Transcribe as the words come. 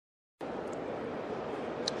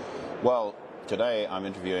Well, today I'm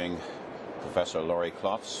interviewing Professor Laurence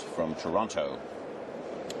Klotz from Toronto,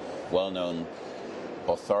 well-known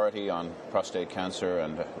authority on prostate cancer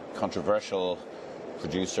and a controversial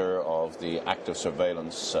producer of the active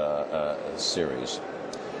surveillance series.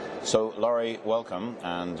 So, Laurie, welcome,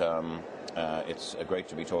 and it's great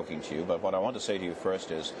to be talking to you. But what I want to say to you first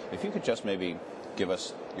is, if you could just maybe give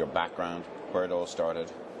us your background, where it all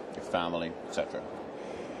started, your family, etc.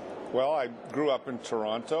 Well, I grew up in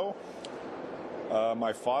Toronto.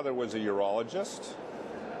 My father was a urologist.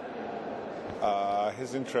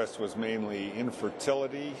 His interest was mainly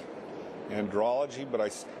infertility, andrology, but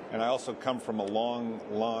I also come from a long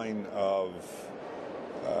line of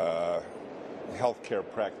healthcare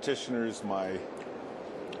practitioners. My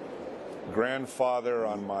grandfather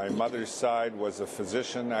on my mother's side was a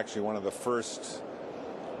physician, actually one of the first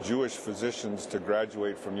Jewish physicians to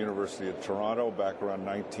graduate from University of Toronto back around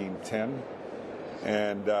 1910,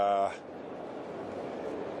 and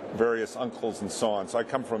various uncles and so on. So I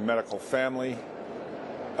come from a medical family,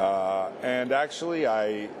 and actually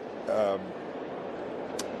in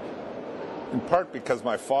part because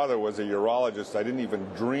my father was a urologist, I didn't even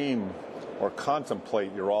dream or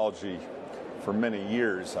contemplate urology for many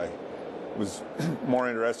years. I was more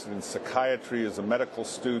interested in psychiatry as a medical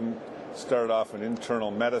student, started off in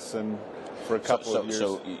internal medicine for a couple of years.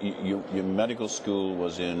 So your medical school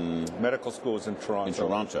was in? Medical school was in Toronto. In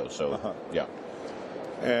Toronto, so yeah.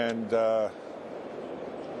 And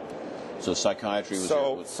so psychiatry was...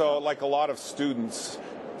 So like a lot of students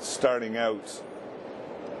starting out,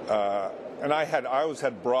 and I always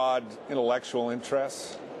had broad intellectual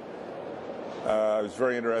interests. I was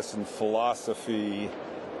very interested in philosophy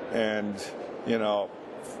and,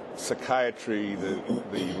 psychiatry, the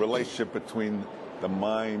relationship between the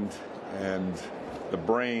mind and the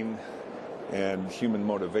brain and human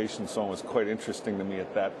motivation, so on, was quite interesting to me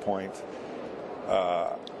at that point.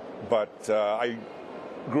 But I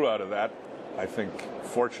grew out of that, I think,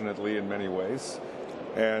 fortunately in many ways,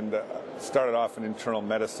 and started off in internal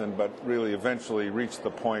medicine, but really eventually reached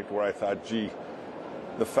the point where I thought, gee,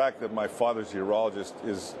 the fact that my father's a urologist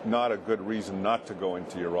is not a good reason not to go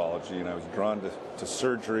into urology, and I was drawn to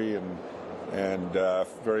surgery and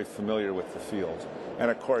very familiar with the field.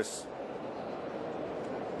 And of course,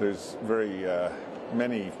 there's very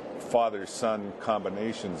many father-son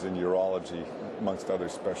combinations in urology, amongst other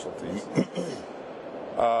specialties.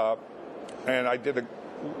 And I did a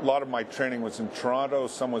lot of my training was in Toronto,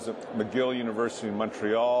 some was at McGill University in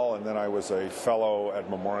Montreal, and then I was a fellow at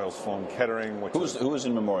Memorial Sloan-Kettering. Who was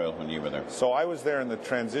in Memorial when you were there? So I was there in the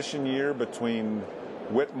transition year between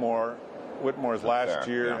Whitmore's last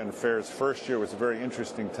year and Fair's first year. It was a very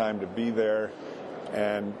interesting time to be there,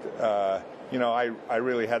 and I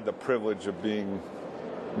really had the privilege of being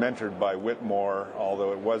mentored by Whitmore,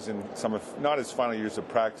 although it was in some of, not his final years of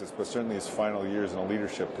practice, but certainly his final years in a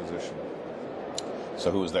leadership position.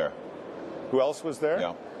 So who was there? Who else was there?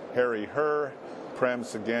 Yeah. Harry Herr, Prem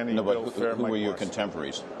Sagani, no, Bill but Fair, who Mike were your Morris.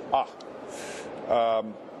 contemporaries?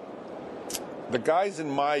 The guys in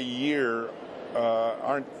my year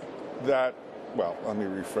aren't that, well, let me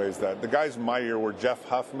rephrase that. The guys in my year were Jeff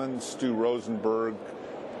Huffman, Stu Rosenberg,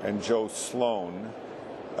 and Joe Sloan,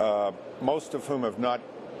 most of whom have not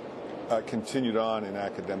continued on in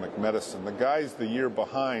academic medicine. The guys the year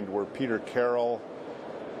behind were Peter Carroll,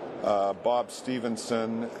 Bob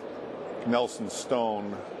Stevenson, Nelson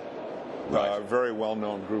Stone, a very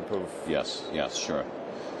well-known group of... Yes, sure.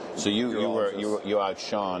 So you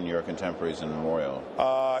outshone your contemporaries in Memorial.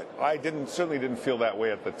 I certainly didn't feel that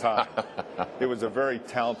way at the time. It was a very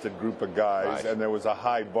talented group of guys, and there was a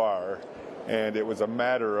high bar, and it was a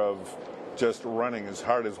matter of just running as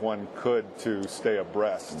hard as one could to stay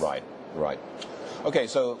abreast. Right. Okay,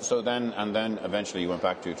 so then eventually you went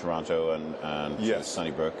back to Toronto and yes. to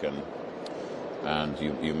Sunnybrook, and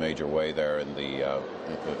you made your way there in the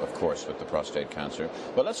of course with the prostate cancer.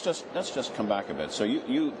 But let's just come back a bit. So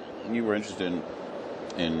you were interested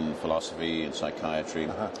in philosophy and psychiatry,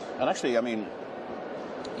 and actually, I mean,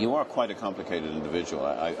 you are quite a complicated individual.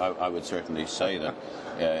 I would certainly say that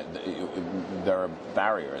there are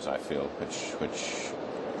barriers, I feel, which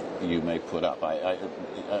you may put up. I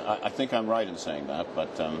think I'm right in saying that,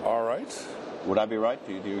 but... All right. Would I be right?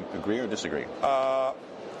 Do you agree or disagree? Well,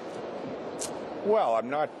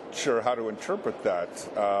 I'm not sure how to interpret that.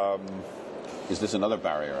 Is this another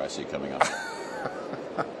barrier I see coming up?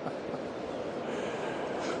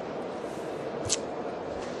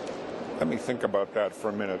 Let me think about that for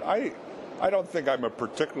a minute. I don't think I'm a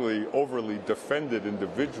particularly overly defended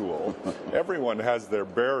individual. Everyone has their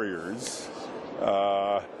barriers.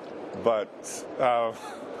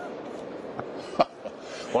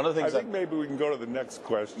 One of the things I think maybe we can go to the next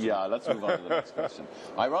question. Yeah, let's move on to the next question.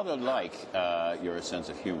 I rather like your sense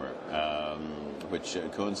of humor, which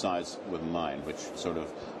coincides with mine, which sort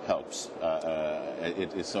of helps.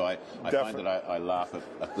 So I find that I laugh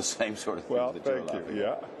at the same sort of things that you're laughing at. Thank you,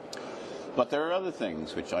 yeah. But there are other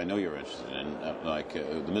things which I know you're interested in, like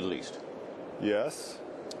the Middle East. Yes.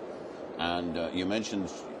 And you mentioned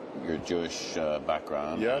your Jewish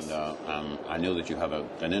background. Yes. And I know that you have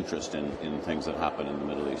an interest in things that happen in the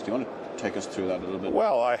Middle East. Do you want to take us through that a little bit?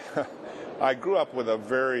 Well, I grew up with a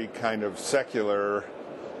very kind of secular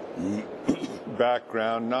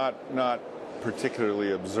background, not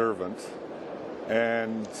particularly observant.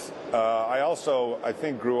 And I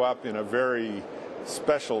think, grew up in a very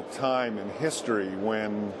special time in history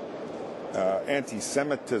when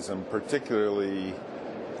anti-Semitism, particularly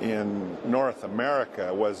in North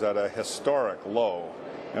America, was at a historic low.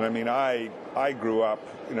 And I mean, I grew up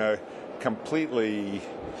in a completely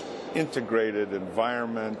integrated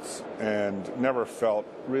environment and never felt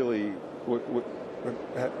really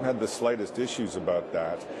had the slightest issues about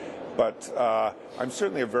that. But I'm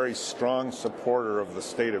certainly a very strong supporter of the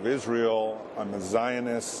State of Israel. I'm a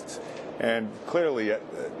Zionist. And clearly,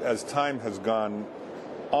 as time has gone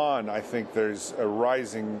on, I think there's a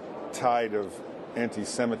rising tide of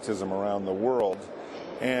anti-Semitism around the world.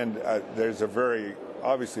 And there's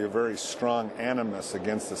obviously a very strong animus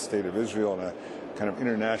against the State of Israel and a kind of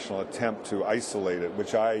international attempt to isolate it,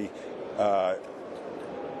 which I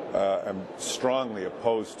am strongly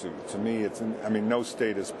opposed to. To me, no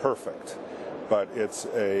state is perfect, but it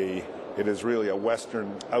is really a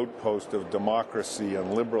Western outpost of democracy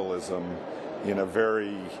and liberalism in a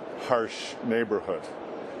very harsh neighborhood.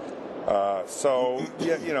 I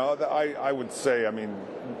would say,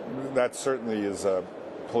 that certainly is a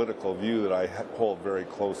political view that I hold very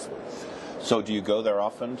closely. So do you go there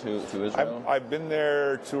often to Israel? I've been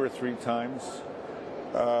there 2 or 3 times.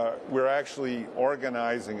 We're actually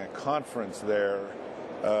organizing a conference there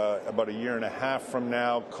about a year and a half from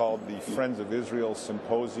now called the Friends of Israel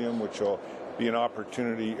Symposium, which will be an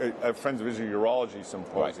opportunity, Friends of Israel Urology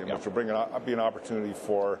Symposium, which will be an opportunity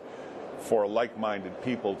for like-minded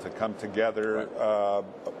people to come together,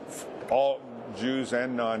 all Jews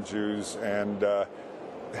and non-Jews, and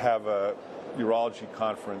have a urology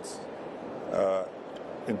conference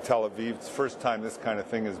in Tel Aviv. It's the first time this kind of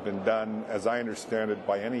thing has been done, as I understand it,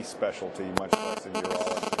 by any specialty, much less in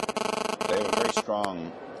urology. They have a very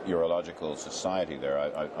strong urological society there.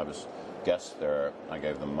 I was guest there. I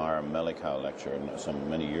gave the Mara Melikau lecture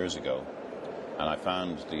many years ago, and I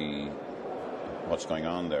found what's going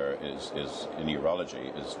on there is in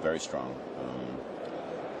urology is very strong.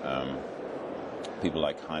 People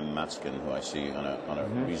like Chaim Matzkin, who I see on a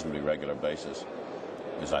reasonably regular basis,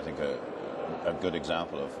 is, I think, a good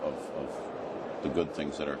example of the good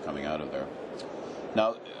things that are coming out of there.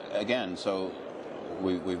 Now, again, so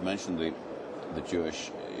we've mentioned the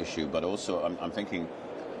Jewish issue, but also I'm thinking,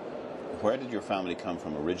 where did your family come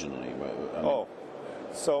from originally?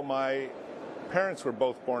 So my parents were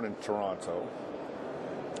both born in Toronto.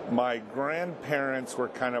 My grandparents were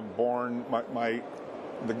kind of born.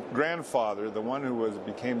 The grandfather, the one who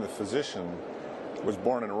became the physician, was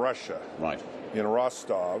born in Russia, in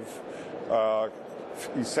Rostov.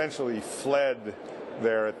 Essentially fled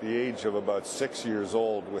there at the age of about 6 years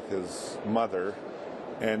old with his mother,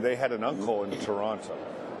 and they had an uncle in Toronto.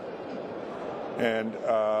 And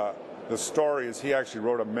the story is he actually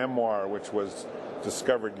wrote a memoir which was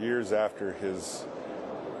discovered years after his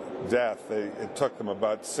death. It took them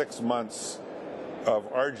about 6 months of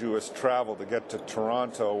arduous travel to get to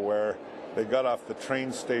Toronto, where they got off the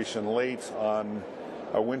train station late on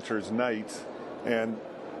a winter's night, and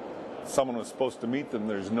someone was supposed to meet them.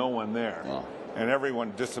 There's no one there. Wow. And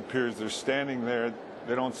everyone disappears. They're standing there.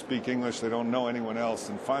 They don't speak English. They don't know anyone else.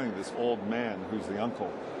 And finally, this old man, who's the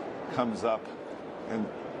uncle, comes up, and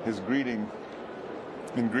in greeting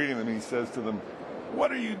them, he says to them,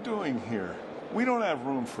 "What are you doing here? We don't have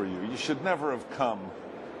room for you. You should never have come.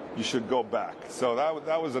 You should go back." So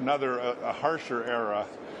that was another a harsher era,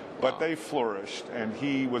 but they flourished, and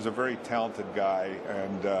he was a very talented guy,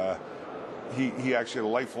 and he actually had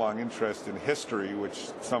a lifelong interest in history,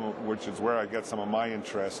 which is where I get some of my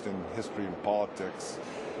interest in history and politics,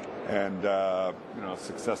 and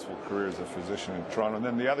successful career as a physician in Toronto. And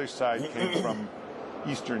then the other side came from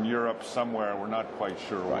Eastern Europe somewhere. We're not quite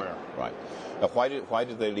sure where. Right. Now, why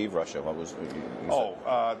did they leave Russia? What was? Well,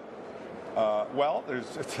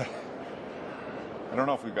 I don't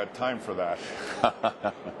know if we've got time for that.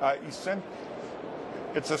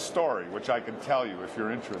 it's a story which I can tell you if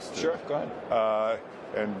you're interested. Sure, go ahead.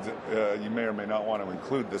 And you may or may not want to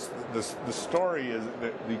include this. The story is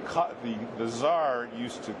that the Tsar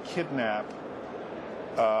used to kidnap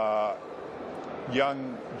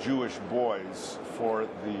young Jewish boys for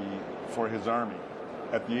his army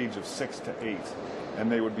at the age of 6 to 8,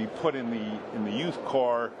 and they would be put in the youth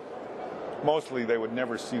corps. Mostly, they would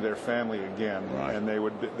never see their family again, right. And they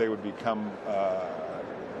would become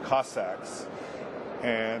Cossacks.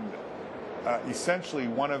 And essentially,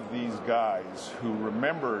 one of these guys who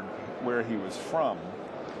remembered where he was from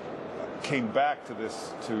came back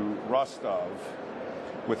to Rostov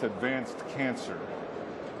with advanced cancer,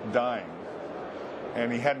 dying.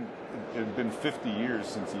 And it had been 50 years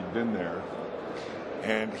since he'd been there,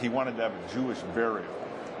 and he wanted to have a Jewish burial.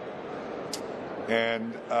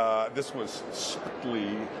 And this was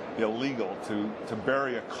strictly illegal to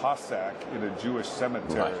bury a Cossack in a Jewish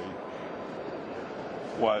cemetery. Right.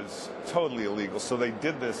 Was totally illegal. So they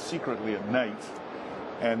did this secretly at night,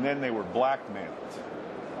 and then they were blackmailed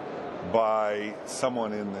by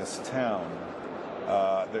someone in this town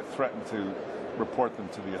that threatened to report them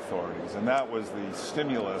to the authorities. And that was the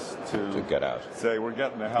stimulus to get out. Say, we're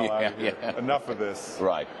getting the hell out of here. Yeah. Enough of this.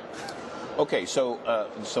 Right. Okay, so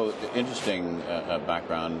interesting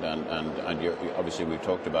background, and obviously we've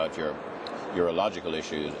talked about your urological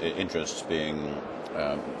interests being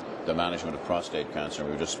the management of prostate cancer.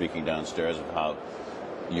 We were just speaking downstairs of how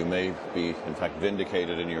you may be, in fact,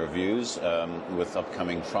 vindicated in your views with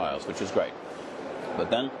upcoming trials, which is great. But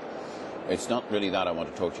then, it's not really that I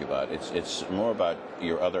want to talk to you about. It's more about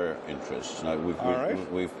your other interests. Now,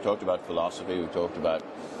 we've talked about philosophy. We've talked about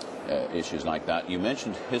issues like that. You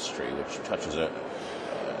mentioned history, which touches a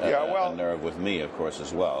nerve with me, of course,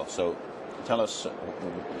 as well. So, tell us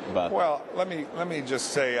about. Well, let me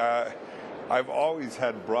just say, I've always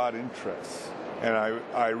had broad interests, and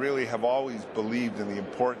I really have always believed in the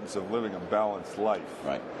importance of living a balanced life.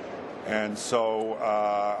 Right. And so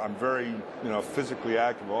I'm very, physically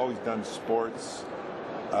active. I've always done sports.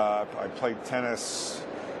 I played tennis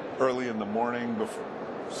early in the morning, before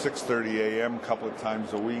 6:30 a.m. a couple of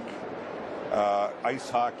times a week. Ice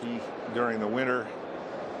hockey during the winter.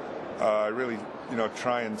 I really,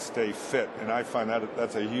 try and stay fit, and I find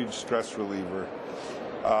that's a huge stress reliever.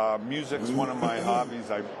 Music's one of my hobbies.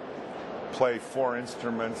 I play 4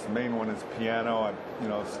 instruments. The main one is piano. I'm,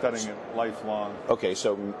 studying it lifelong. Okay,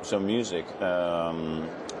 so music.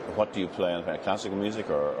 What do you play? Classical music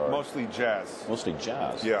or Mostly jazz. Mostly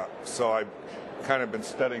jazz. Yeah. So I've kind of been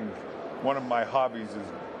studying. One of my hobbies is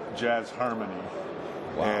jazz harmony.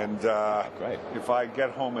 Wow. And great. If I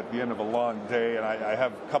get home at the end of a long day, and I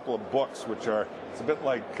have a couple of books which are, it's a bit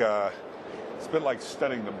like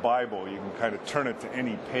studying the Bible. You can kind of turn it to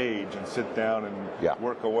any page and sit down and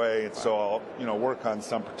work away. And so I'll, work on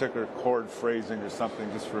some particular chord phrasing or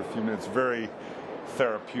something just for a few minutes. Very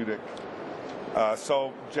therapeutic.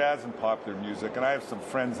 So jazz and popular music. And I have some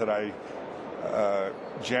friends that I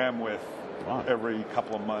jam with every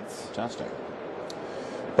couple of months. Fantastic.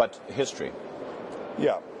 But history.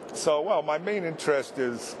 Yeah. So, my main interest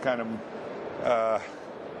is kind of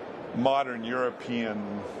modern European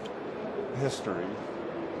history,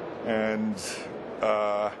 and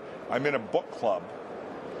I'm in a book club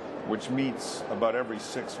which meets about every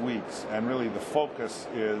 6 weeks, and really the focus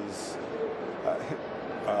is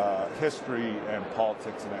history and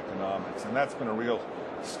politics and economics, and that's been a real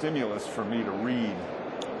stimulus for me to read,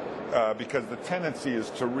 because the tendency is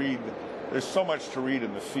to read, there's so much to read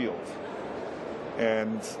in the field,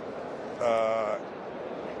 and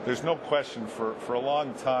there's no question for a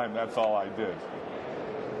long time that's all I did.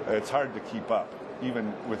 It's hard to keep up,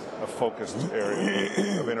 even with a focused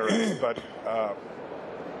area of interest. But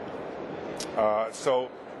so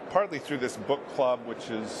partly through this book club, which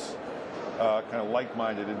is kind of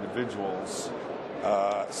like-minded individuals,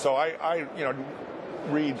 so I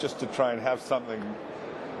read just to try and have something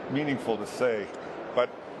meaningful to say. But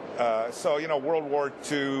so World War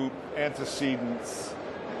II, antecedents,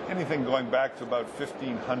 anything going back to about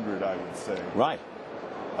 1500, I would say. Right.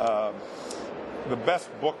 The best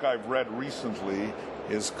book I've read recently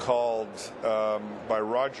is called, by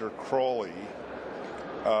Roger Crowley,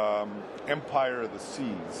 Empire of the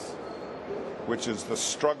Seas, which is the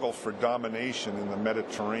struggle for domination in the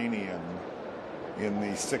Mediterranean in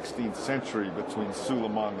the 16th century between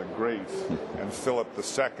Suleiman the Great and Philip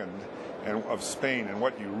II of Spain. And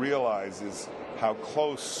what you realize is how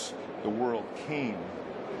close the world came,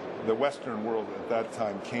 the Western world at that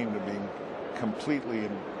time came to being completely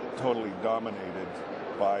and totally dominated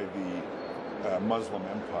by the Muslim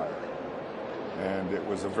empire, and it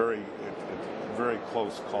was a very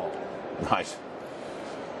close call. Right.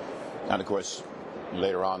 And of course,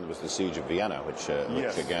 later on there was the Siege of Vienna, which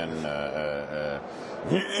again,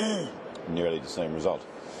 nearly the same result.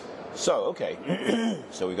 So, okay,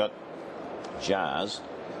 so we got jazz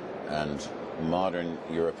and modern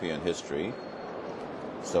European history.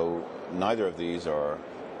 So neither of these are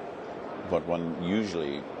what one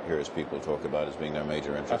usually hears people talk about as being their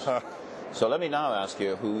major interest. So let me now ask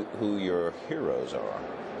you who your heroes are.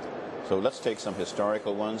 So let's take some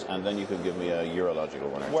historical ones, and then you can give me a urological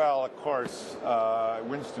one. Well, of course,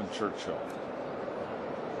 Winston Churchill.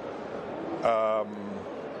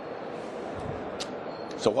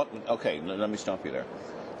 So what? Okay, let me stop you there.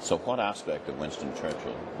 So what aspect of Winston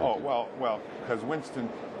Churchill? Oh, well, because Winston.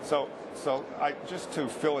 So I just to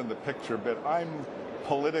fill in the picture a bit, I'm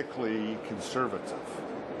politically conservative,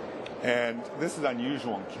 and this is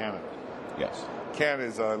unusual in Canada. Yes. Canada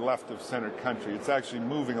is a left-of-center country. It's actually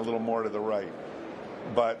moving a little more to the right.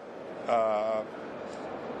 But,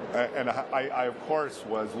 and I, of course,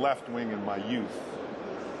 was left-wing in my youth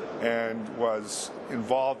and was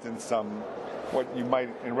involved in some, what you might,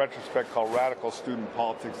 in retrospect, call radical student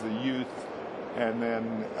politics of the youth, and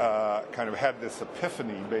then kind of had this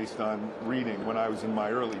epiphany based on reading when I was in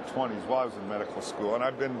my early 20s while I was in medical school. And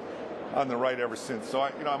I've been on the right ever since. So,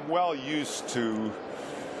 I'm well used to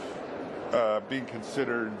being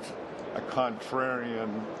considered a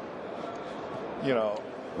contrarian,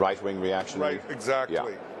 right-wing reactionary. Right,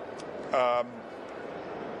 exactly. Yeah.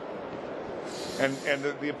 And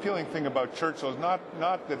the appealing thing about Churchill is not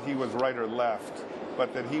that he was right or left,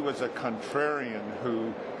 but that he was a contrarian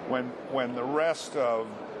who, when the rest of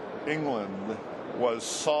England was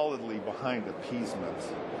solidly behind appeasement,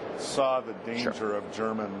 saw the danger of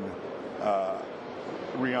German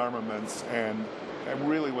rearmaments and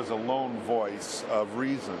really was a lone voice of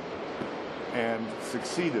reason and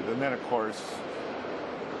succeeded. And then, of course,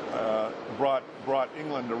 brought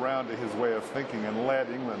England around to his way of thinking and led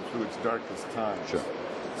England through its darkest times. Sure.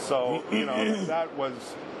 So, that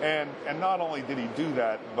was, and not only did he do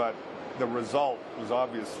that, but the result was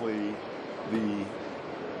obviously the,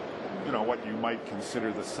 what you might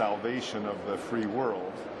consider the salvation of the free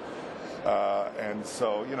world. And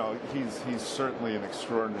so, he's certainly an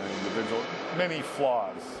extraordinary individual. Many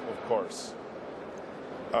flaws, of course.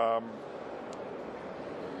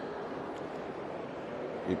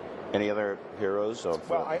 Any other heroes?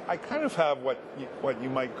 Well, I kind of have what you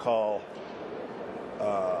might call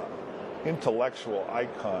intellectual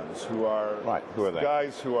icons who are they?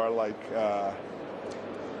 Guys who are like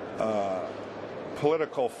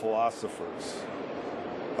political philosophers.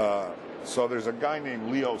 So there's a guy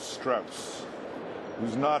named Leo Strauss,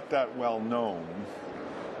 who's not that well known,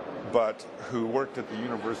 but who worked at the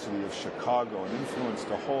University of Chicago and influenced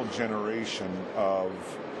a whole generation of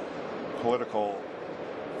political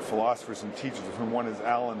philosophers and teachers, of whom one is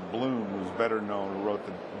Alan Bloom, who's better known, who wrote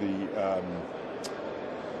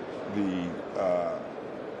the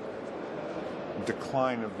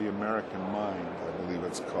Decline of the American Mind, I believe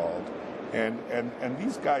it's called. And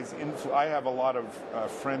these guys, I have a lot of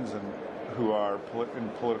friends who are in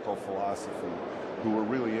political philosophy who were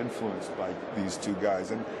really influenced by these two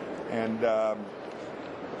guys. And I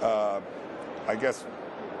guess,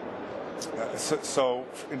 so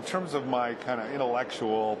in terms of my kind of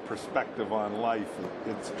intellectual perspective on life,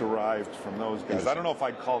 it's derived from those guys. I don't know if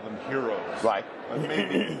I'd call them heroes. Right. But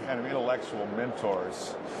maybe kind of intellectual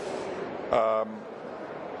mentors.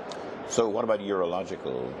 So what about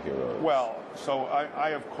urological heroes? Well, so I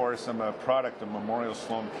of course am a product of Memorial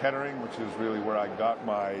Sloan-Kettering, which is really where I got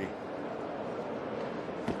my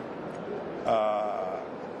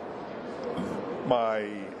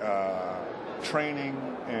training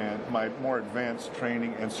and my more advanced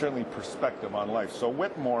training and certainly perspective on life. So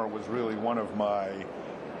Whitmore was really one of my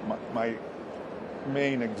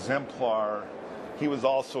main exemplar. He was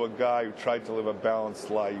also a guy who tried to live a balanced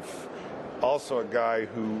life, also a guy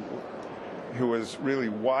who was really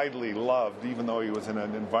widely loved, even though he was in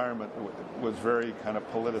an environment that was very kind of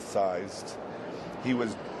politicized. He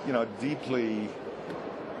was, deeply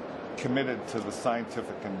committed to the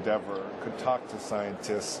scientific endeavor, could talk to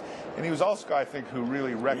scientists. And he was also, I think, who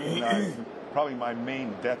really recognized, probably my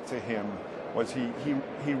main debt to him was he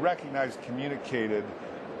recognized, communicated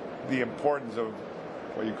the importance of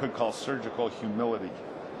what you could call surgical humility.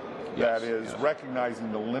 That is,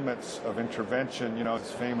 recognizing the limits of intervention.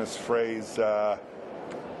 His famous phrase, is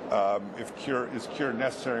cure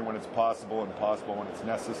necessary when it's possible and possible when it's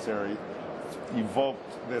necessary,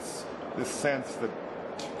 evoked this sense that,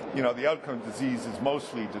 the outcome of disease is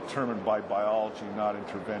mostly determined by biology, not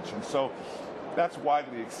intervention. So that's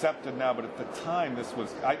widely accepted now, but at the time,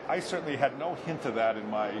 I certainly had no hint of that in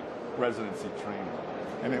my residency training.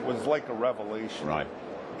 and it was like a revelation. Right.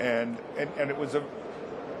 And it was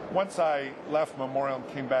once I left Memorial and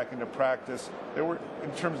came back into practice, there were,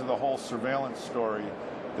 in terms of the whole surveillance story,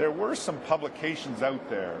 there were some publications out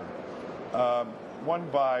there, one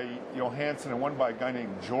by Johansson and one by a guy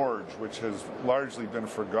named George, which has largely been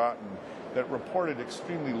forgotten, that reported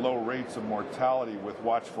extremely low rates of mortality with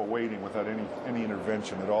watchful waiting without any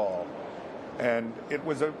intervention at all. And it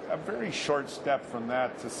was a very short step from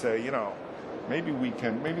that to say, maybe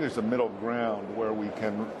there's a middle ground where we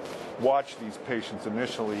can watch these patients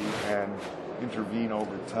initially and intervene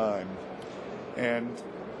over time. And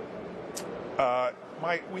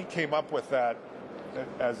we came up with that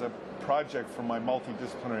as a project for my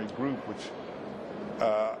multidisciplinary group, which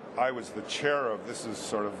I was the chair of.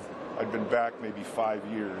 I'd been back maybe 5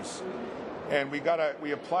 years. And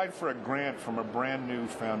we applied for a grant from a brand new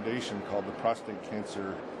foundation called the Prostate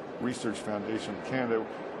Cancer Research Foundation of Canada,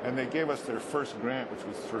 and they gave us their first grant, which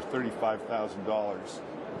was for $35,000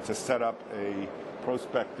 to set up a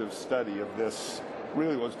prospective study of this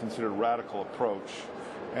really what was considered radical approach.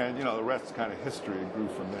 And the rest is kind of history. It grew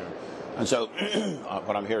from there. And so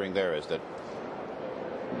what I'm hearing there is that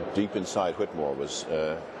deep inside Whitmore was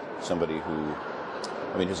somebody who,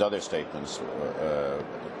 his other statements,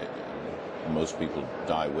 most people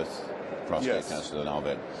die with prostate cancer now,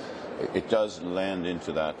 but it does land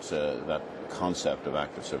into that concept of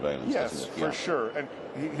active surveillance, yes, doesn't it? For sure. And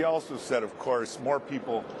he also said, of course, more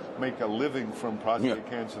people make a living from prostate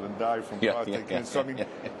cancer than die from prostate cancer. So,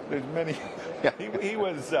 there's many. He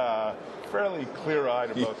was fairly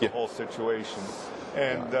clear-eyed about the whole situation.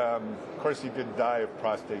 And, of course, he did die of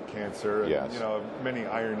prostate cancer, and, many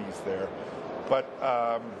ironies there. But,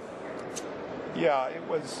 it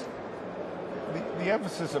was... The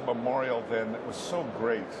emphasis at Memorial then that was so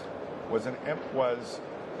great was an emphasis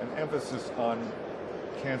on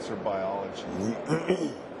cancer biology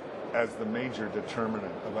as the major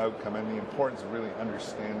determinant of outcome and the importance of really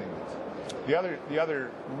understanding it. The other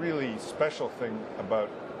really special thing about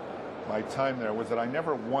my time there was that I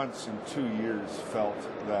never once in 2 years felt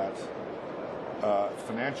that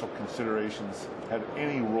financial considerations had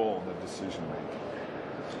any role in the decision making.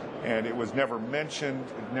 And it was never mentioned,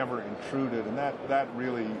 it never intruded, and that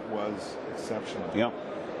really was exceptional. Yeah.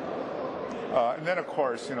 And then, of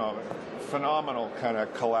course, phenomenal kind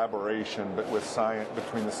of collaboration, but with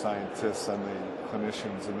between the scientists and the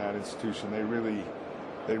clinicians in that institution. They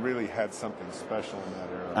really had something special in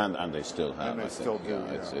that era. And they still have. And they still do.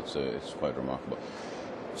 It's quite remarkable.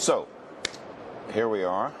 So, here we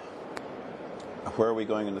are. Where are we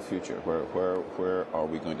going in the future? Where are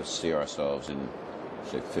we going to see ourselves in,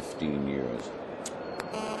 say, 15 years?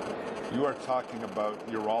 You are talking about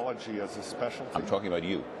urology as a specialty? I'm talking about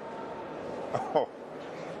you. Oh,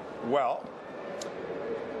 well,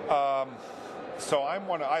 so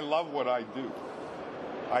I love what I do.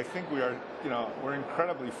 I think we're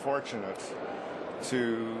incredibly fortunate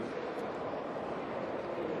to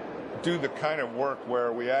do the kind of work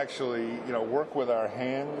where we actually, work with our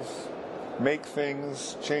hands, make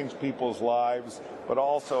things, change people's lives, but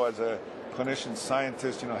also as a clinician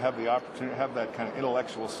scientist, have the opportunity to have that kind of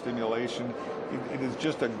intellectual stimulation. It is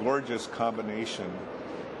just a gorgeous combination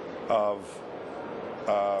of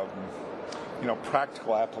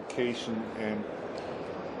practical application and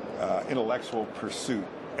intellectual pursuit.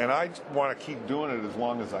 And I want to keep doing it as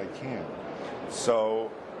long as I can. So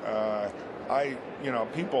I'm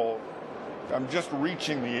just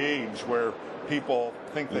reaching the age where people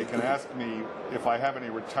think they can ask me if I have any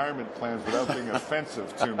retirement plans without being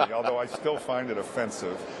offensive to me, although I still find it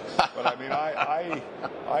offensive. But I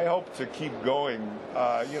hope to keep going,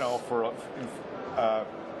 for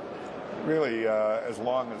really as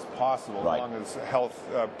long as possible, as long as health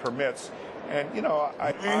permits. And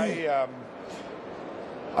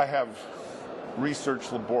I have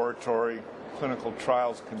research laboratory, clinical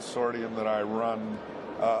trials consortium that I run.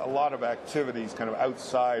 A lot of activities kind of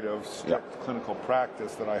outside of strict clinical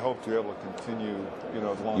practice that I hope to be able to continue,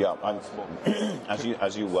 as long as possible.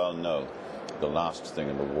 As you well know, the last thing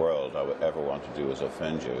in the world I would ever want to do is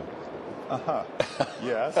offend you.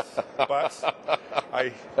 Yes, but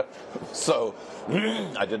So,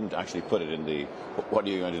 I didn't actually put it in the, what are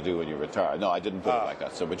you going to do when you retire? No, I didn't put it like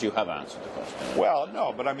that. So, but you have answered the question. Well,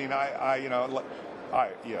 no, but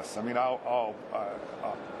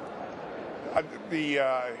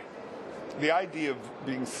the idea of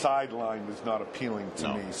being sidelined is not appealing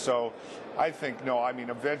to me. So I think,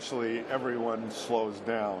 eventually everyone slows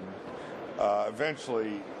down.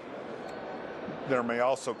 Eventually there may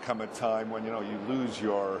also come a time when, you lose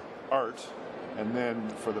your art, and then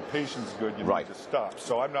for the patient's good, you need to stop.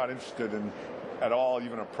 So I'm not interested in at all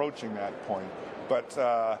even approaching that point. But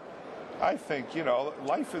I think, you know,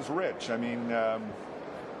 life is rich. I mean,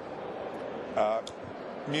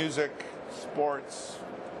 music, sports,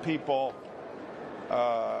 people,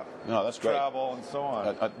 no, that's great. travel, and so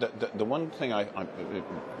on. The one thing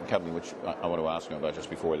Kevin, which I want to ask him about just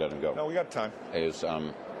before we let him go. No, we got time. Is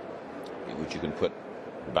which you can put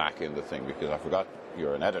back in the thing, because I forgot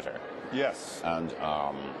you're an editor. Yes. And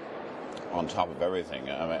on top of everything,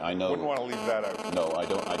 I mean, I know. Wouldn't want to leave that out. No, I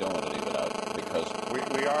don't want to leave it out, because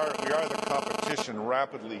we are the competition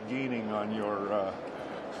rapidly gaining on your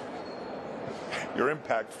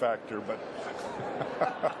impact factor, but.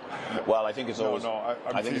 Well, I think it's always.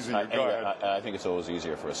 I'm teasing you. Go ahead. I think it's always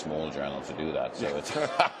easier for a small journal to do that. So it's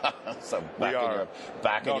so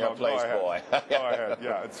back in your place, boy. Go ahead.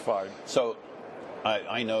 Yeah, it's fine. So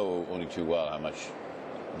I know only too well how much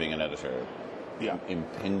being an editor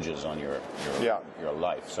impinges on your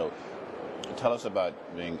life. So tell us about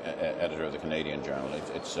being editor of the Canadian Journal.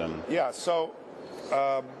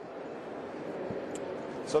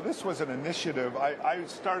 So this was an initiative. I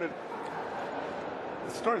started.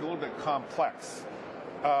 It started a little bit complex.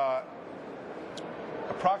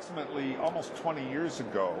 Approximately almost 20 years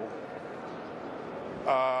ago,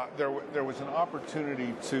 there was an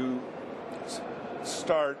opportunity to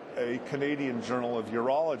start a Canadian Journal of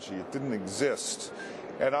Urology. It didn't exist.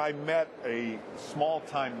 And I met a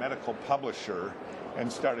small-time medical publisher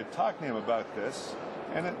and started talking to him about this.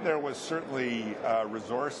 And there was certainly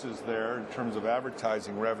resources there in terms of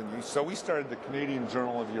advertising revenue. So we started the Canadian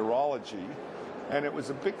Journal of Urology. And it was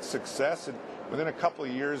a big success. And within a couple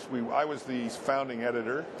of years, I was the founding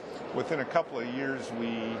editor. Within a couple of years,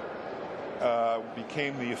 we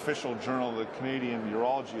became the official journal of the Canadian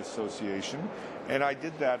Urology Association. And I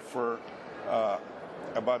did that for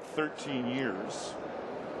about 13 years.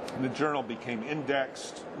 And the journal became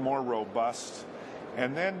indexed, more robust.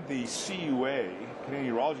 And then the CUA,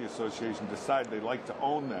 Canadian Urology Association, decided they'd like to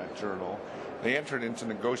own that journal. They entered into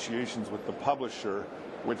negotiations with the publisher,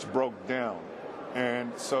 which broke down.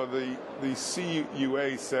 And so the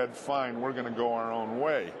CUA said, fine, we're going to go our own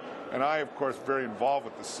way. And I, of course, very involved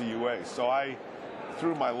with the CUA. So I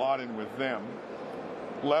threw my lot in with them,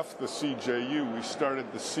 left the CJU, we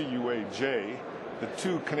started the CUAJ. The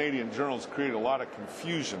two Canadian journals created a lot of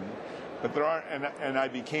confusion, but there are, and I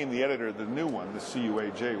became the editor of the new one, the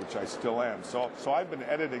CUAJ, which I still am. So I've been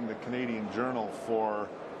editing the Canadian Journal for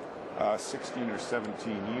 16 or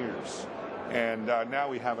 17 years. And now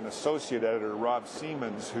we have an associate editor, Rob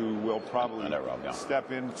Siemens, who will probably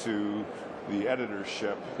step into the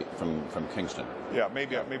editorship. From Kingston. Yeah,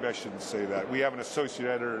 maybe I shouldn't say that. We have an associate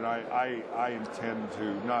editor, and I intend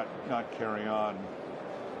to not carry on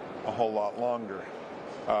a whole lot longer.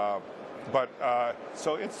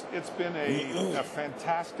 So it's been a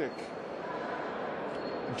fantastic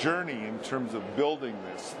journey in terms of building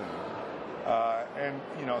this thing, and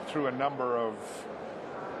you know, through a number of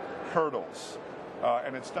hurdles,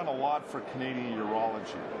 and it's done a lot for Canadian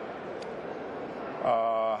urology.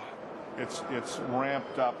 It's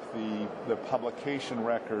ramped up the publication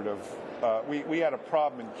record of. We had a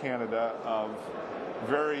problem in Canada of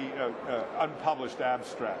very unpublished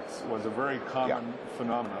abstracts. Was a very common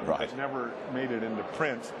phenomenon that never made it into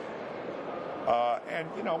print. And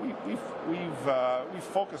you know, we've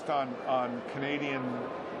focused on Canadian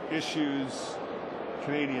issues,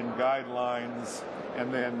 Canadian guidelines,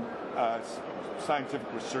 and then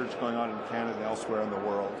scientific research going on in Canada and elsewhere in the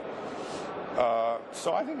world.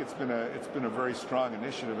 So I think it's been a very strong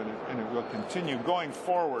initiative, and it will continue. Going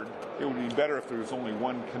forward, it would be better if there was only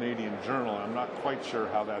one Canadian journal, and I'm not quite sure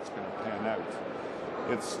how that's going to pan out.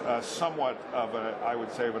 It's somewhat of I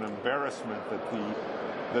would say, of an embarrassment that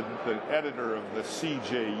the editor of the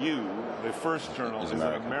CJU, the first journal, is an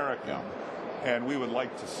American, and we would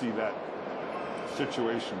like to see that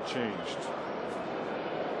situation changed.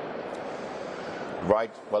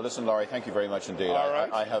 Right. Well, listen, Laurie, thank you very much indeed. All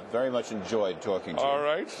right. I have very much enjoyed talking to you. All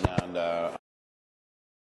right. And